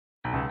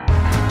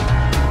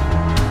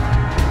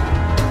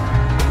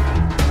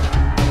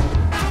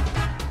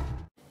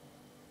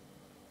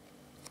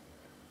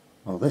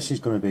this is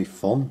going to be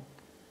fun.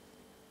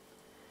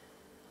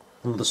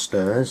 Under the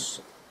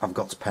stairs I've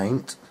got to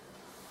paint,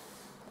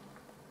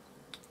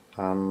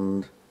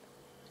 and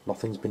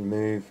nothing's been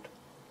moved,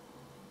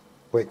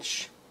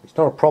 which it's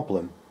not a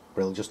problem,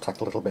 but it'll just take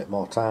a little bit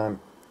more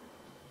time.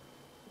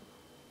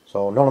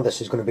 So none of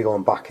this is going to be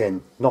going back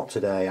in. Not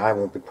today. I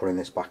won't be putting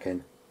this back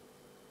in.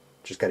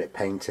 Just get it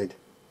painted.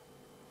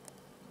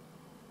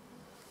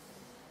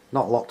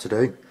 Not a lot to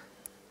do.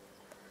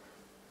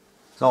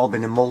 It's all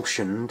been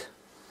emulsioned.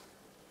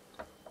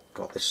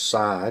 Got this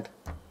side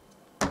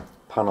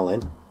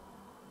paneling.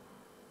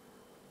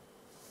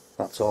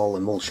 That's all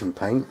emulsion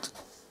paint.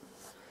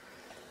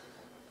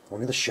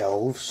 Only the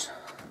shelves.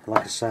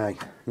 Like I say,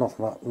 none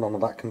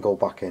of that can go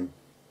back in.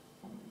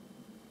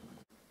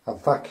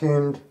 I've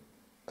vacuumed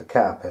the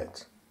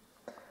carpet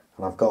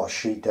and I've got a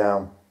sheet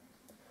down.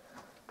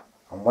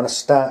 And when I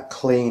start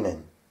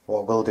cleaning,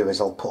 what I will do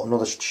is I'll put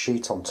another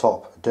sheet on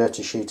top, a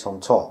dirty sheet on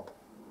top,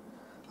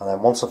 and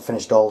then once I've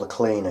finished all the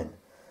cleaning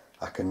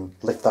I can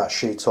lift that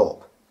sheet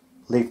up,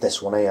 leave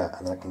this one here,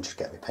 and then I can just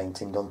get my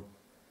painting done.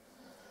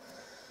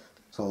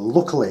 So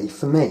luckily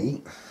for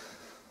me,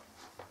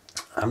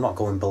 I'm not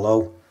going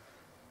below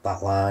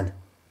that line,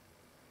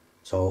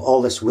 so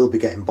all this will be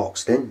getting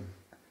boxed in,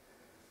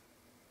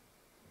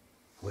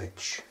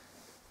 which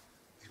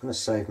is going to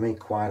save me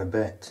quite a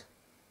bit.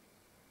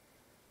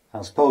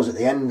 I suppose at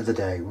the end of the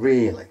day,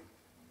 really,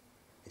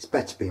 it's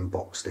better being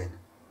boxed in,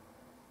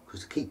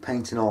 because to keep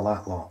painting all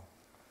that lot,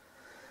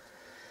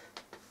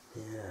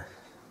 yeah,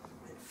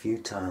 a bit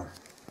futile.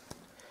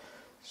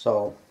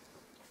 So,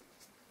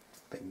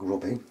 a bit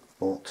grubby,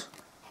 but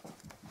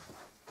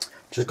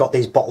just got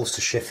these bottles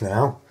to shift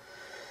now.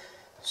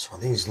 So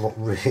these look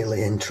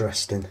really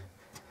interesting.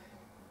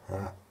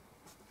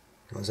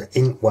 There's an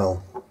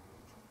inkwell,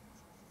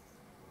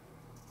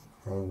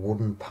 a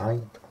wooden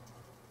pipe.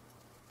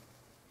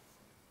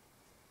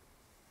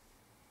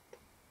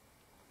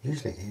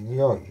 Usually,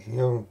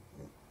 you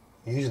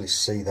usually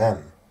see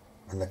them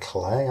in the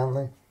clay, aren't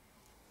they?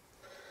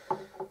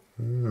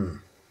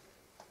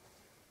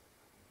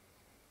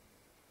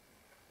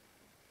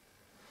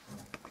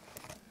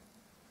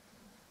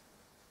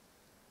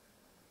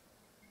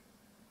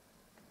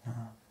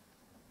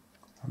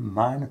 A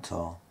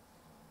minotaur,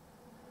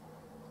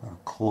 or a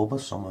club or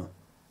something.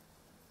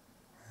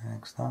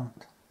 Next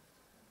that.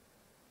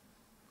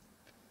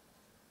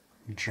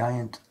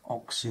 Giant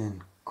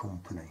Oxygen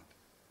Company,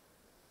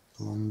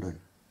 London.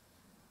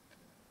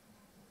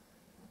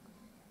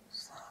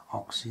 Is that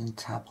oxygen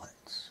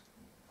tablets?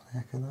 What the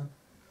heck are that?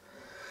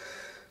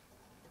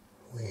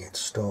 Weird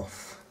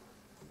stuff.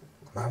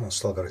 That one's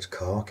still got its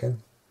cork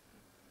in.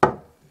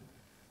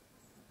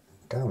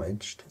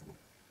 Damaged.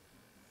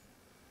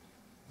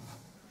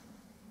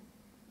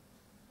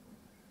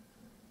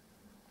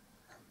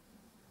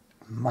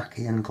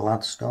 Mackie and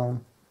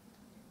Gladstone,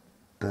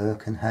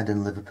 Birkenhead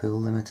and Liverpool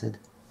Limited.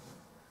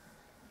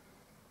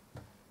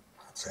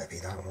 That's heavy,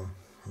 that one.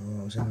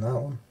 What was in that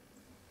one?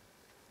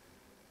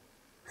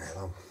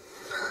 Yeah,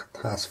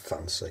 that's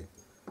fancy.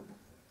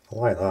 I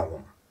like that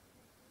one.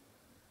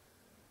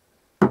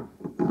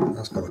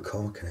 That's got a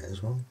cork in it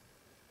as well.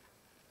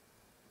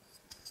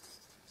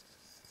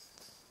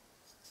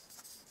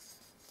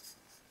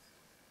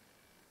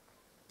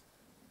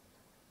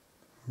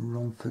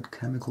 Romford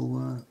Chemical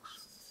Works.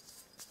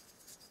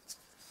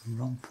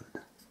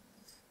 Romford.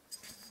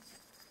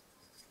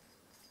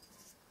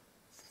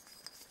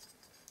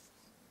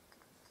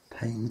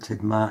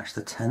 Painted March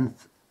the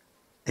 10th,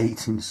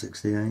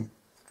 1868.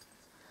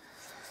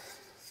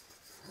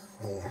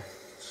 Oh,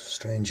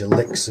 strange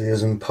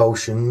elixirs and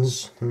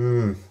potions.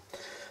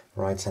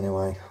 Right,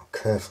 anyway, I'll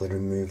carefully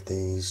remove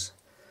these.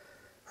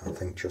 I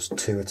think just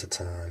 2 at a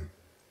time.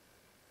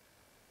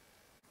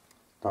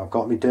 Now I've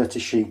got my dirty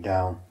sheet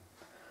down,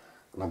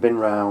 and I've been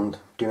round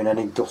doing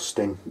any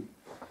dusting,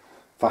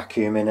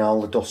 vacuuming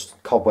all the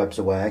dust cobwebs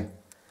away.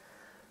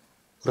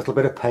 A little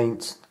bit of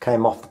paint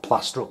came off the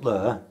plaster up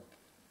there,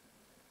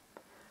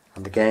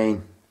 and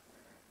again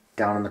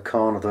down in the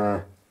corner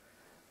there.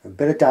 A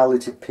bit of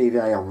diluted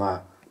PVA on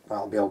that,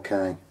 that'll be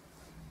okay.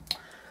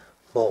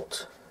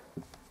 But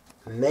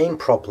the main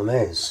problem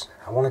is,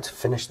 I wanted to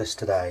finish this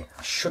today.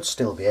 I should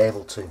still be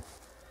able to,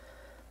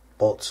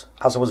 but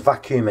as I was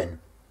vacuuming,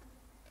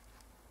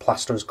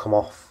 plaster has come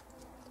off,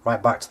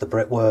 right back to the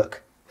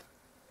brickwork.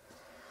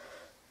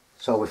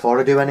 So before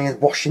I do any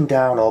washing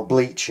down or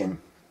bleaching,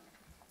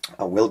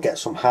 I will get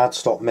some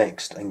hardstop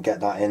mixed and get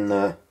that in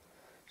there.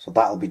 So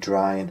that'll be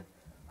drying.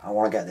 I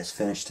want to get this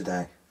finished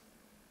today.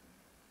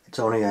 It's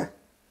only a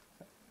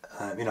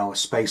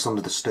space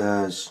under the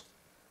stairs.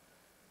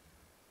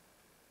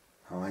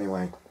 Oh,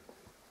 anyway,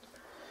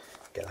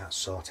 get that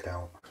sorted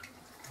out.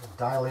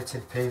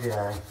 Diluted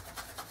PVA.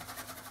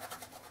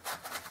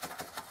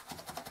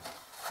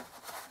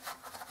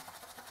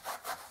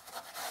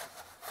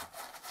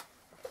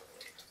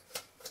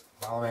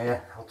 While I'm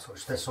here, I'll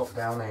touch this up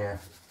down here,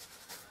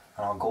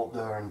 and I'll go up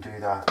there and do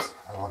that,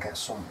 and I'll get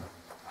some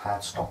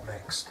hardstop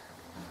mixed.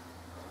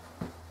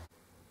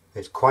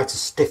 It's quite a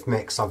stiff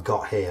mix I've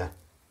got here.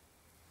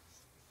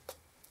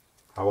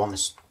 I want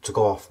this to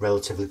go off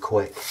relatively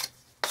quick.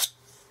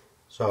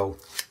 So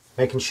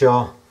making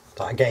sure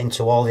that I get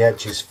into all the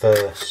edges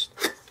first.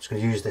 I'm just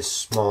going to use this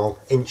small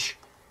inch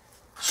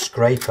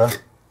scraper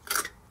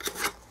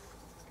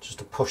just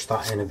to push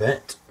that in a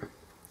bit.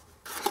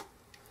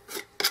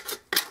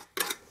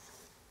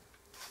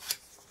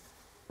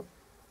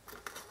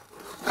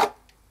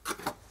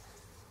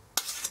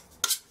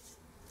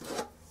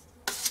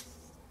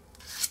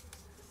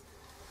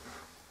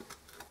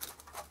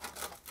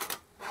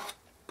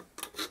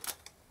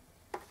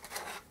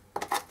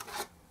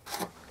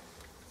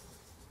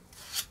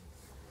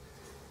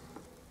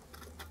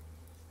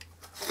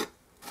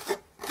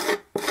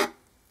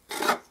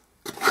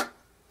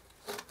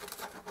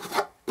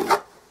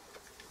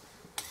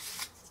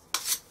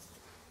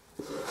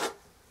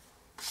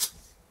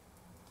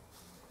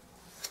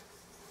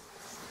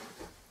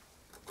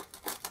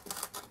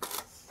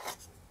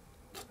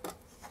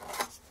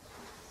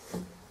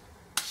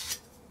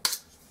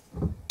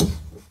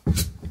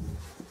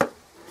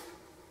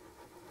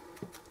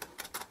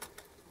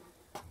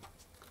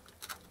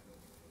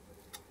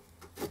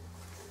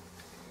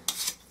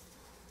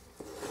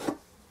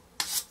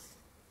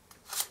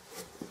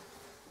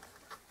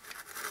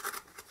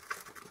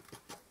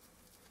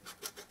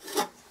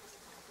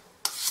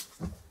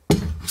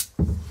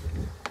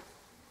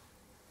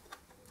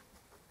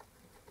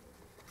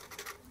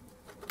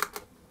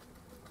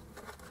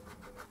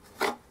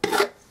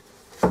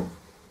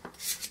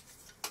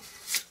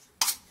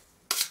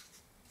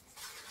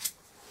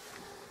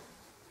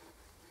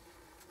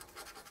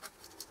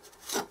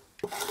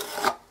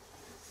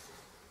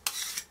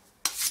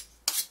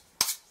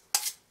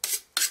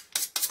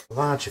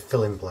 Larger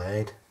filling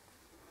blade,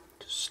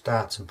 just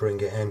start to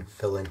bring it in,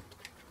 filling.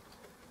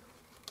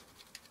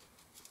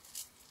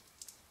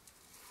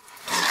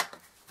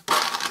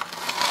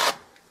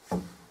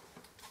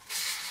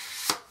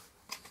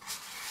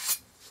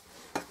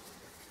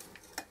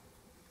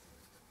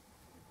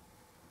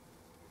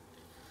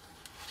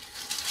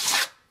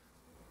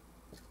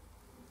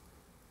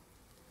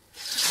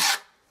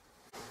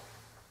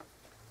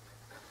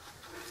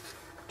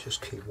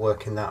 Just keep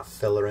working that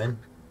filler in.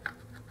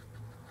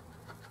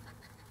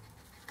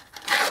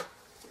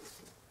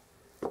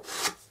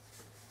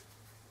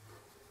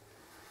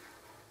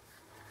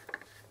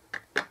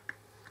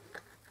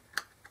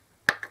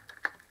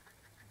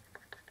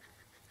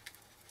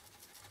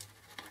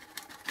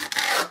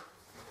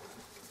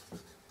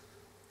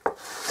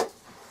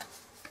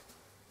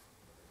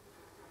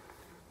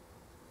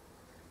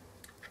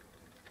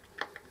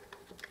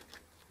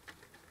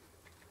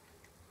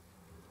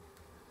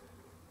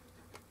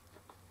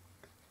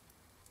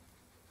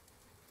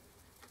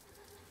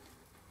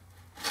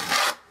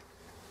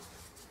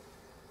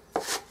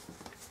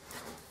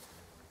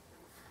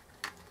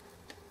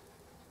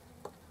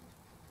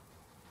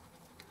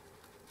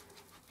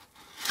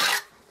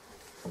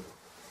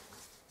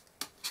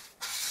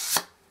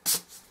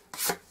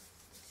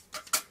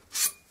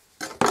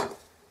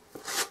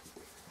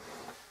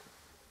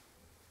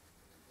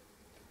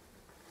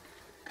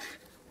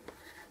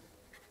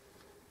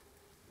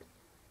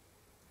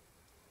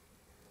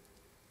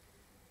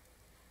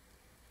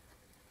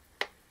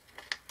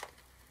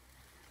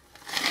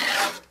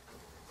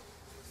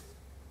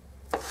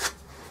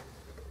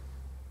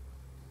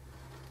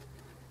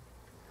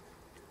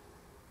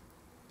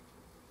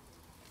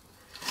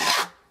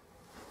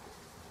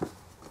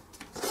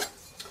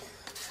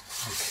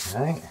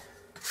 Okay,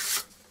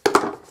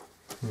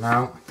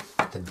 now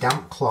the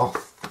damp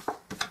cloth,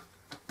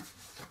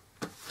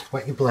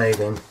 wet your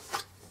blade in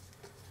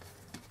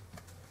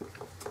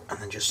and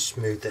then just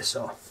smooth this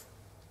off.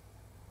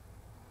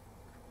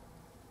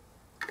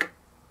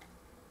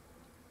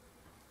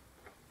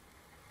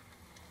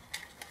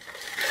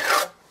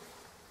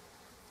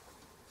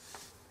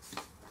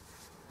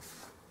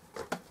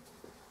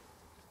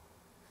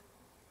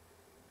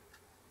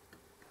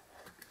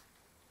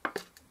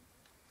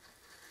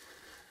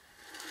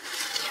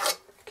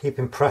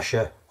 Keeping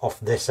pressure off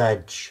this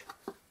edge,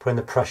 putting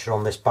the pressure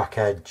on this back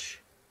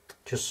edge,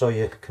 just so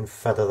you can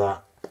feather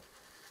that.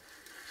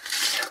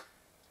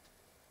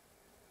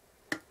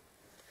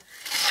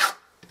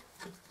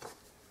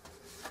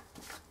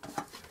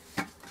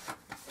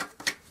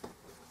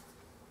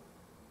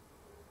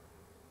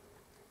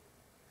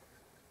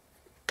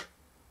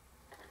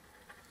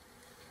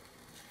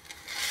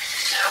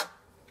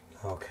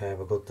 Okay,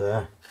 we're good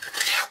there.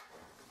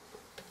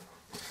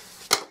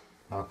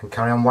 I can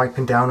carry on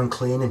wiping down and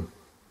cleaning.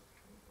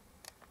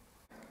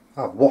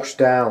 I've washed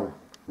down,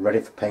 ready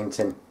for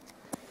painting.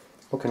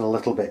 Looking a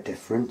little bit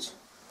different.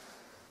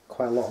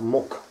 Quite a lot of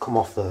muck come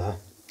off there.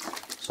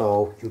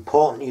 So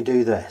important you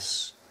do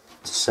this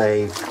to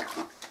save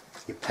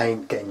your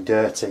paint getting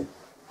dirty.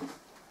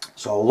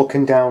 So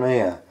looking down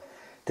here,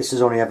 this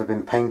has only ever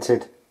been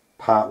painted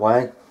part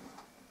way.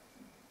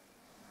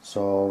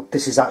 So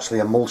this is actually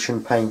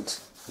emulsion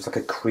paint. It's like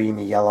a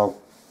creamy yellow.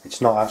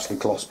 It's not actually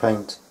gloss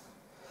paint.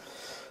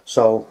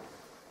 So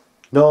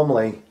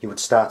normally you would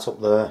start up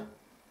there,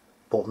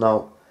 but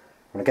no,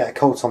 I'm going to get a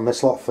coat on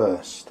this lot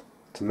first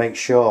to make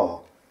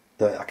sure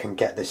that I can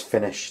get this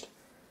finished.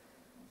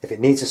 If it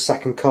needs a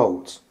second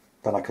coat,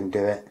 then I can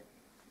do it.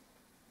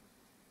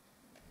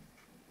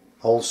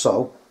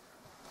 Also,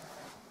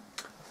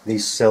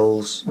 these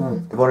sills,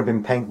 they've only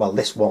been painted, well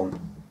this one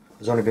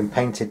has only been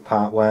painted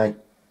part way.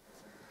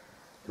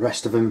 The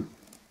rest of them,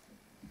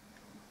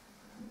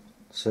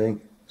 see,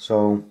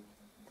 so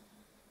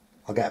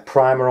I'll get a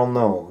primer on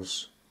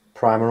those,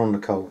 primer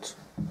undercoat,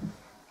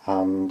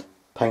 and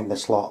paint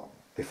this lot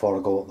before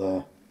I go up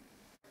there.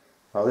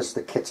 Now this is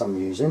the kit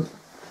I'm using.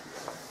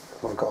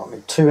 I've got my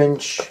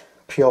 2-inch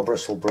pure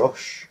bristle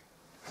brush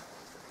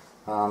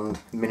and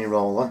mini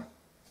roller.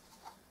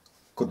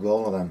 Good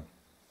roller then.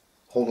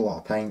 Hold a lot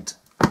of paint.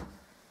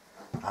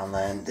 And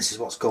then this is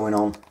what's going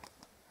on.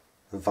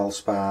 The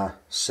Valspar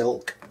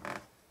silk,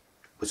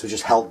 which will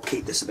just help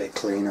keep this a bit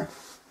cleaner.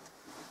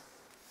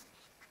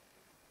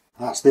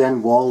 That's the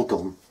end wall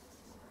done.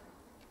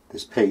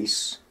 This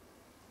piece.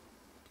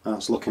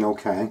 That's looking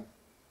okay.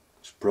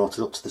 Just brought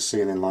it up to the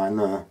ceiling line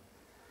there.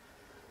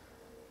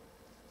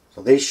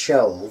 So these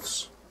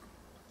shelves,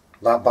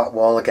 that back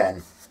wall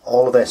again,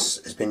 all of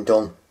this has been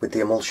done with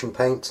the emulsion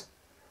paint.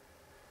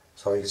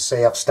 So you can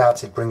see I've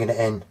started bringing it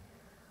in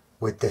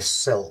with this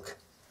silk.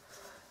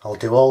 I'll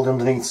do all the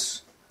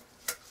underneaths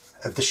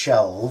of the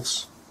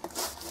shelves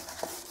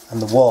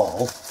and the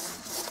wall,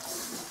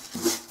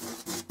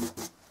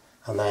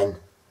 and then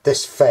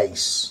this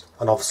face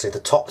and obviously the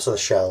tops of the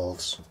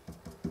shelves,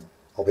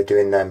 I'll be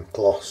doing them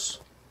gloss.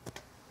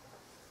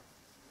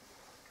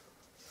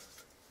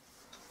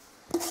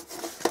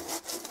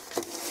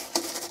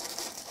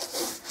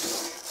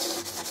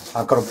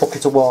 I've got a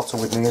bucket of water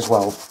with me as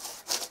well,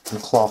 and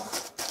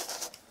cloth,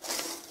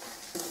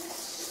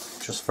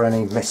 just for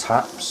any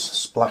mishaps,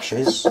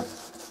 splashes.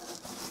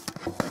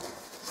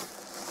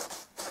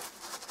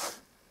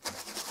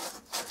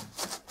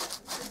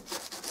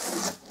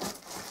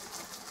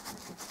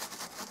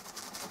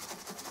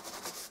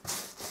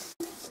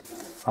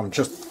 I'm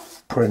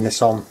just putting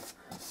this on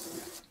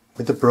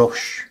with the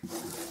brush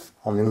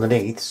on the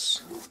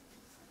underneaths,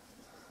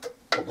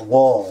 but the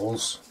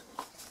walls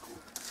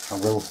I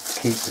will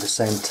keep with the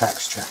same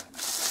texture.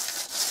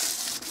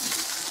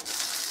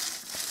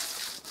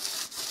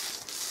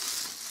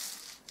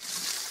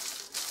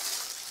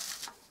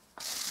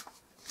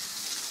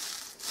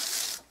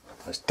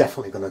 It's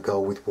definitely going to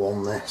go with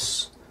one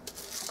this.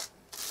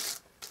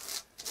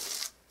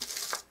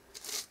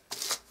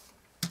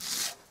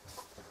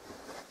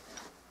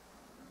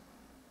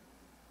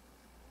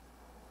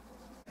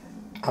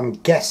 I'm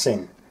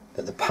guessing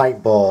that the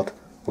pipe board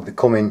will be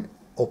coming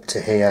up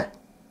to here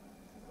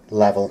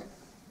level.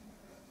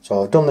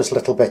 So I've done this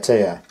little bit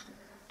here,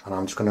 and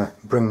I'm just going to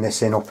bring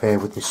this in up here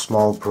with this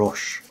small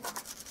brush.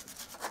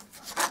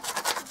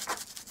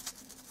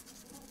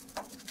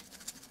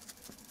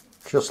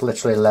 Just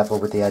literally level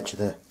with the edge of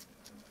the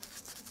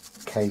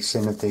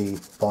casing of the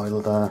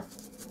boiler there.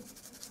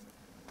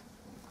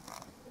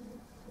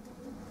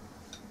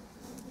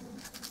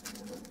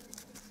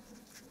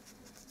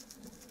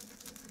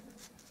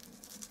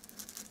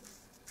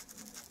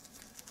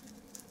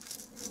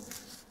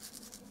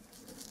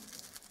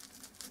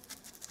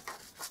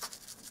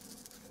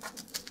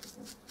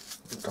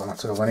 Don't have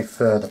to go any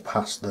further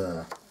past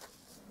there,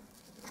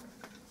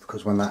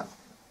 because when that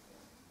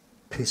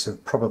piece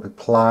of probably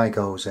ply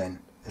goes in,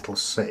 it'll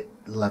sit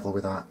level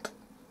with that.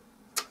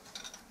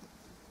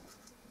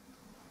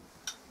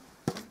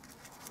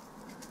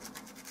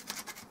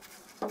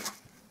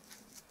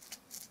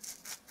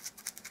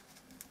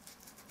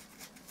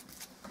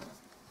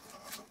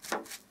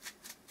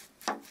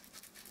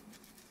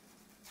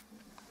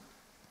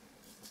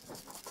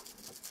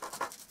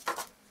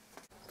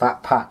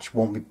 That patch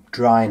won't be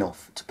dry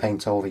enough to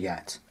paint over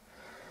yet,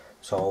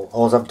 so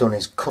all I've done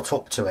is cut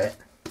up to it,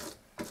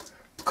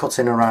 cut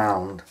in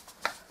around,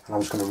 and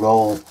I'm just going to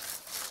roll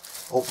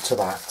up to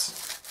that.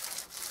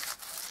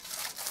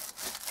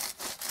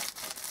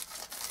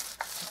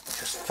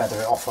 Just feather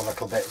it off a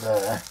little bit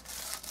there,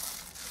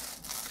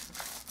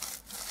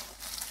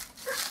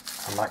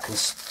 and that can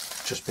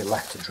just be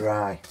left to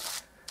dry.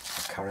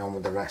 I'll carry on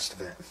with the rest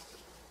of it.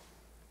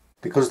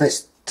 Because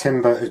this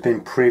timber has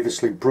been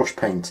previously brush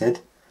painted,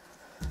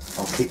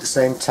 I'll keep the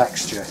same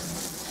texture.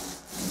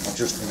 I'll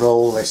just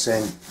roll this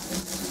in.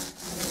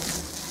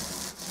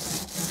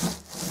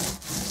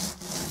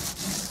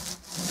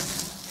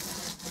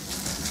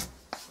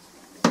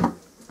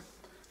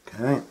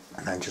 Okay,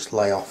 and then just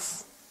lay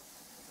off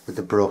with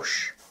the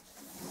brush.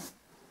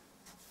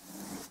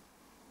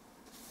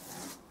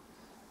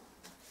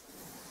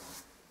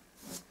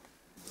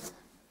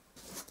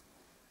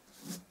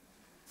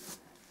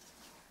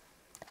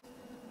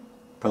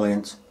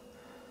 Brilliant.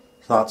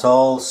 So that's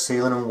all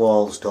ceiling and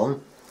walls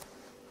done.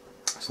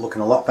 It's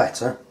looking a lot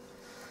better.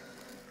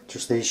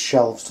 Just these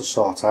shelves to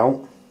sort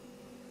out,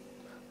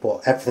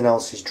 but everything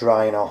else is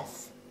drying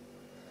off.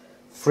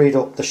 Freed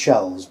up the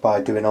shelves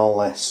by doing all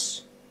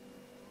this.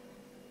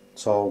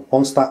 So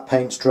once that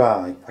paint's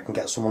dry, I can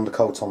get some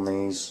undercoat on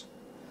these.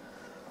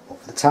 But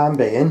for the time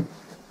being,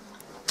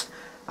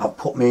 I'll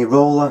put my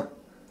roller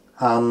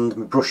and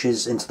my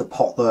brushes into the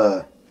pot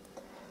there,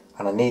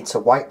 and I need to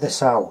wipe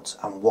this out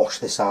and wash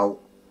this out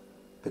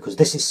because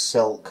this is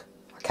silk.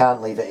 I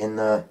can't leave it in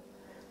there.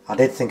 I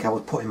did think I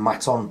was putting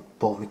matte on,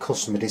 but my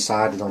customer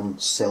decided on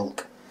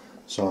silk,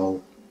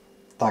 so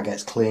that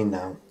gets clean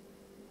now.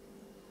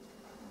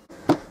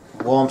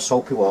 Warm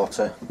soapy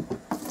water.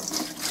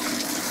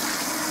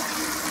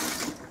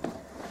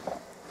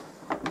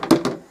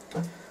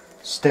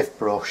 Stiff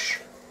brush.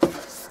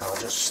 I'll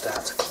just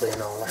start to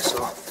clean all this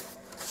off.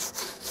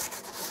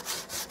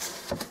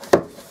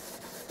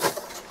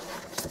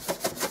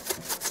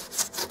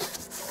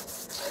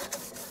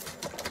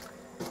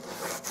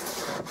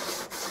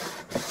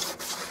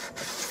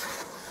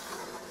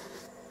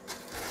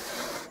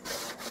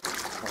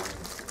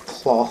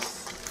 Cloth.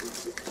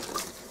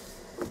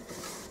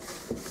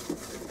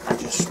 And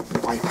just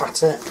wipe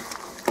at it.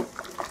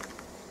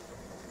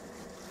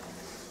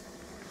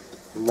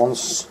 And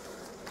once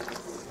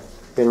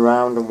been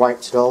around and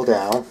wiped it all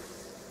down,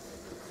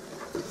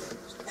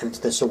 empty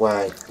this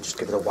away and just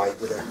give it a wipe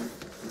with a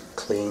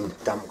clean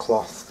damp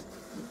cloth.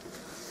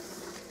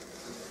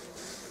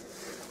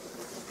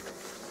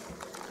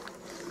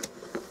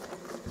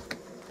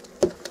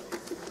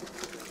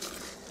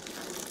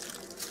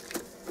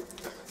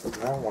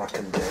 Now what I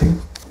can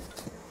do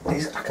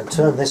is I can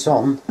turn this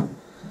on,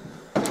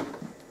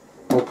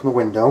 open the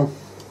window,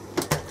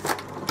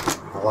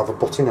 I'll have a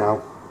butty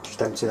now, just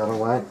empty that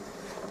away.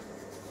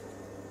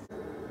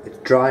 It's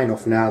dry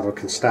enough now that I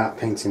can start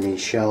painting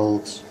these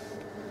shelves.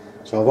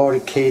 So I've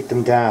already keyed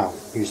them down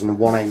using the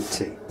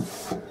 180,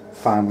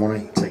 fine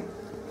 180.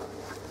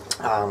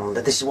 And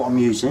this is what I'm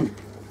using.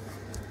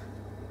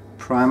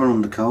 Primer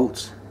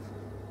undercoat,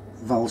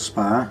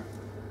 Valspar.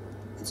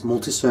 It's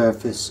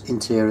multi-surface,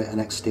 interior and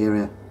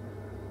exterior.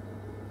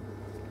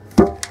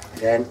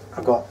 Then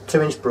I've got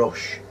 2-inch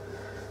brush,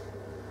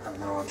 and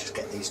now I'll just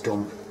get these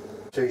done.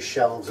 2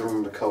 shelves are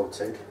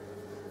undercoated.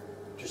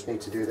 Just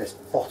need to do this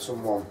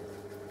bottom one.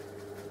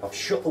 I've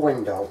shut the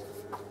window,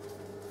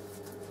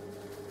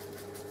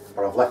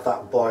 but I've left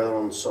that boiler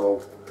on,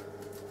 so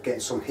getting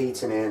some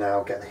heat in here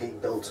now, get the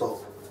heat built up.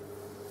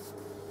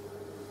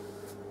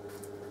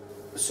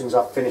 As soon as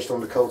I've finished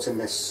undercoating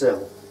this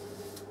sill,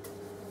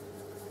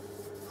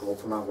 I'll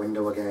open that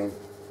window again.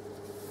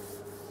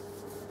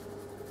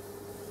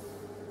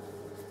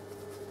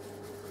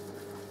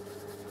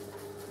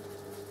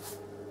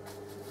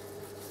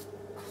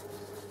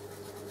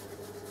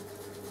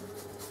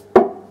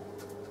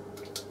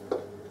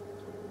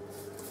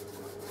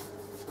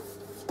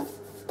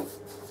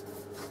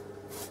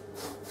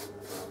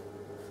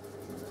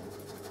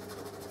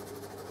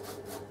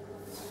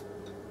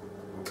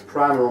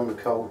 Primer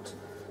undercoat,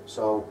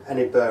 so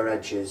any bare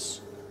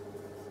edges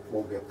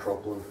won't be a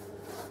problem.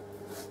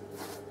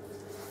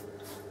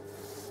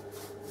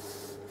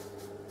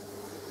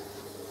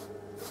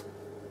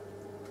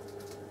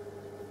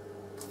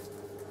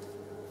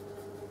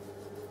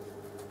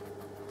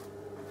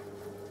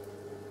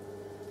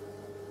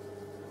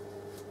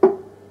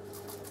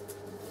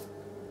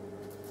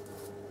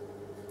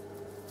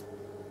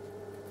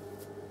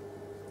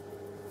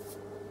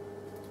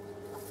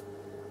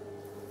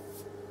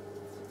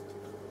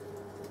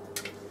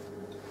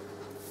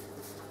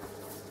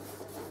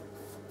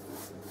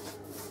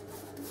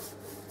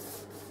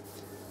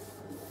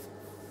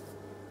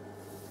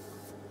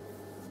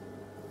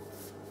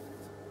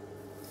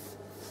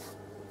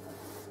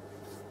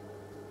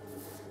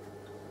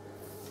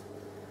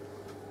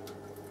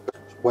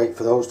 Wait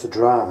for those to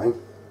dry.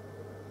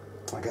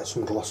 I get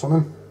some gloss on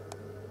them.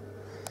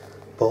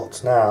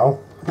 But now,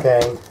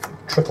 again,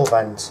 triple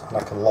vent, and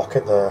I can lock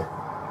it there.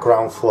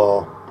 Ground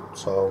floor,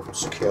 so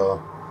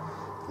secure.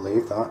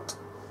 Leave that.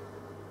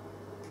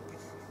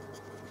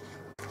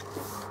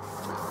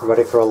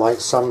 Ready for a light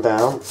sand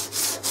down.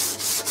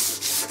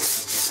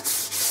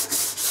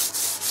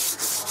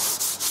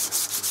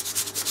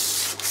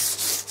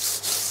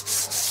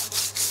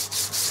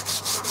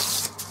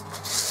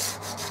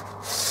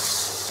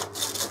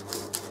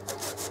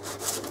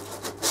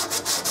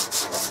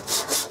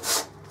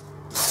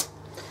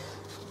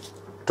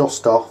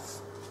 Dust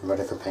off,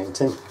 ready for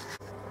painting.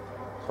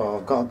 So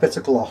I've got a bit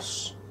of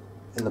gloss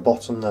in the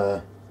bottom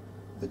there,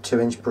 the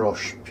 2-inch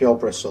brush, pure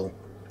bristle,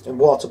 in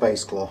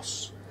water-based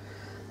gloss.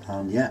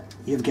 And yeah,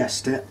 you've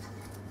guessed it,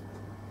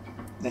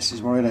 this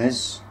is what it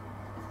is,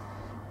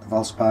 the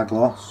Valspar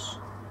gloss.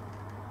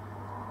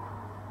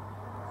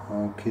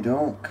 Okie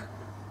doke,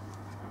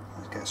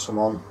 let's get some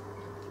on.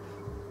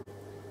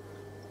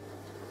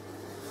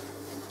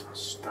 I'll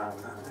start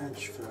that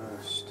edge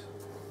first.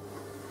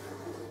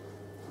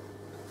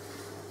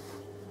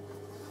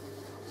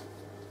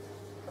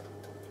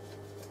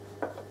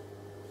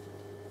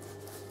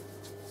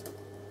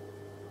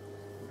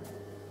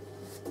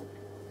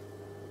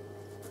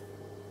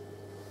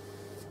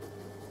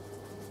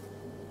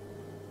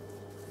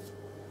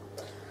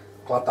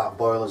 Glad that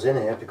boiler's in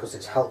here because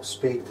it's helped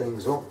speed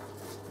things up.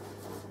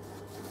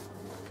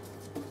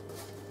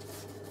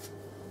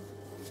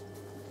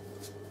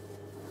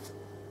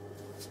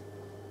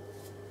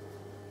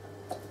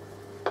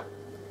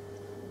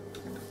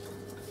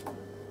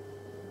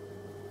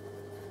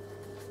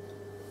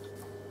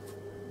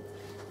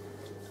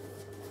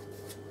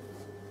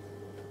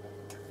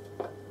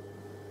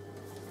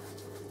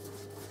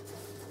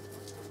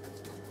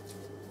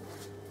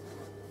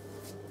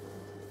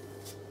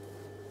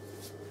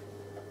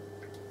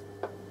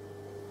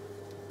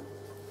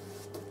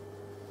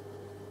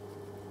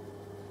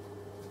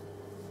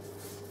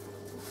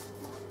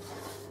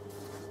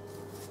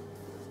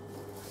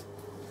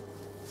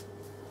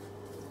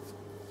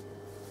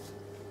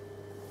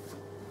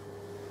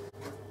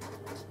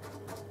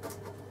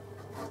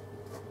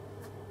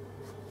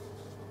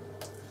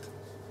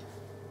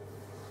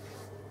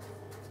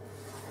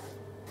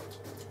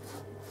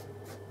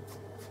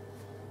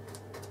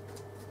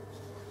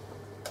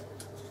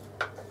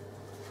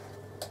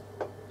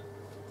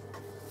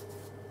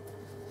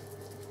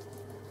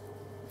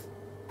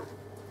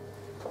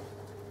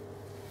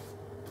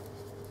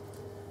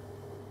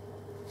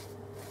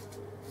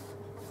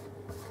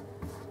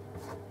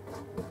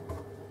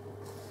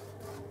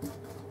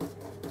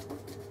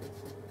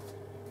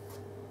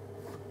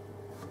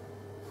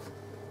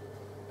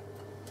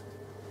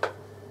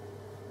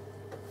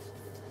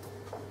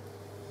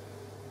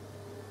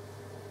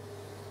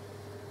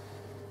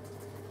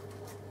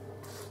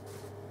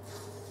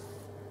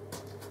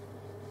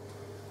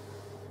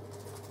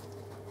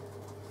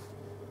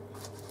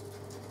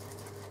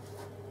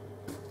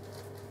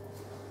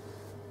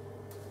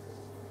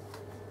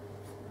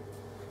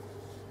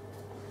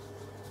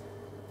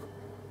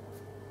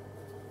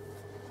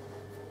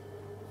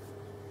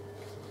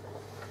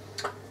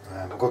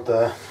 good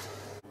there.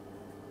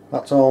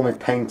 That's all my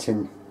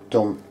painting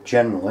done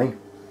generally,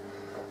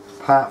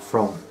 apart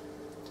from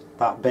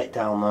that bit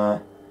down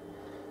there.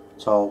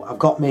 So I've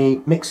got my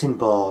mixing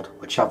board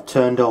which I've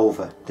turned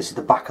over. This is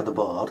the back of the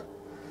board,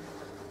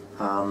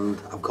 and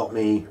I've got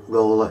my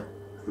roller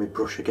and my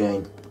brush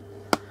again.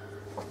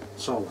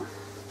 So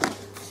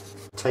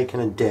taking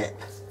a dip,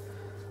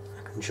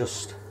 I can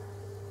just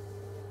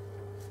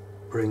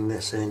bring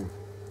this in.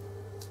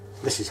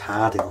 This is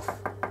hard enough,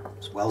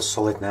 it's well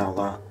solid now,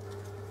 that.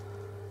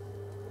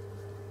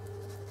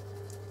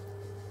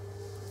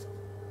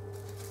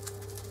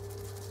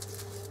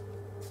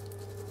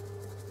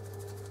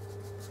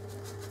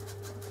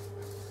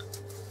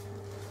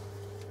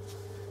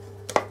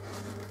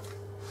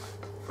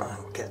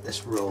 And get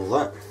this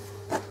roller.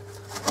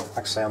 Like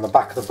I say, on the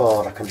back of the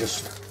board I can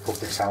just put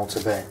this out a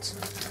bit.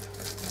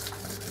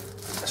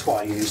 That's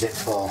what I use it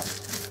for.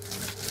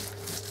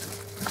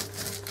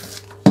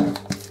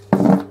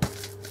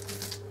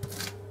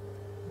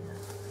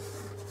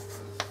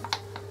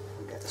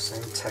 Get the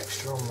same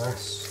texture on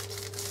this.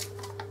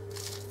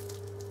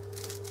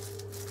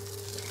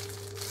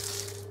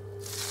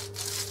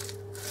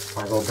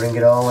 Might as well bring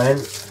it all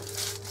in.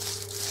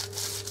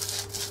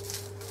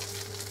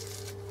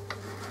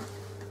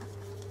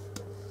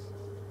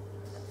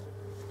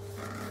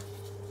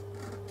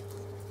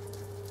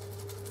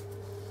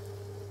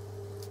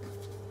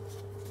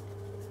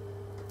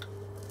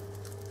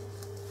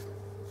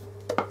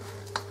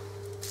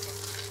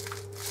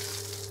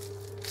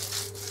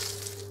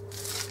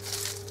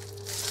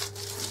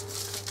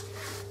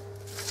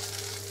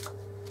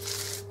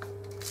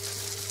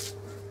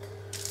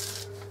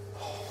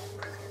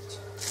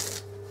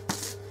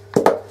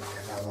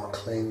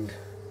 Cleaned.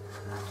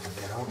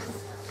 Get on.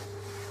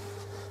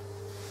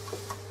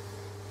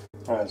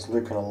 Alright, it's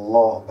looking a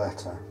lot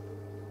better.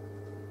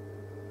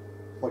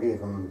 Look,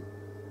 even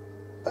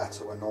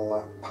better when all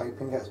that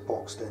piping gets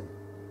boxed in.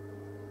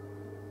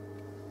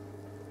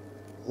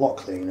 A lot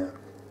cleaner,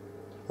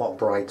 a lot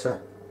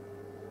brighter,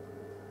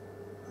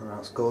 and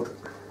that's good.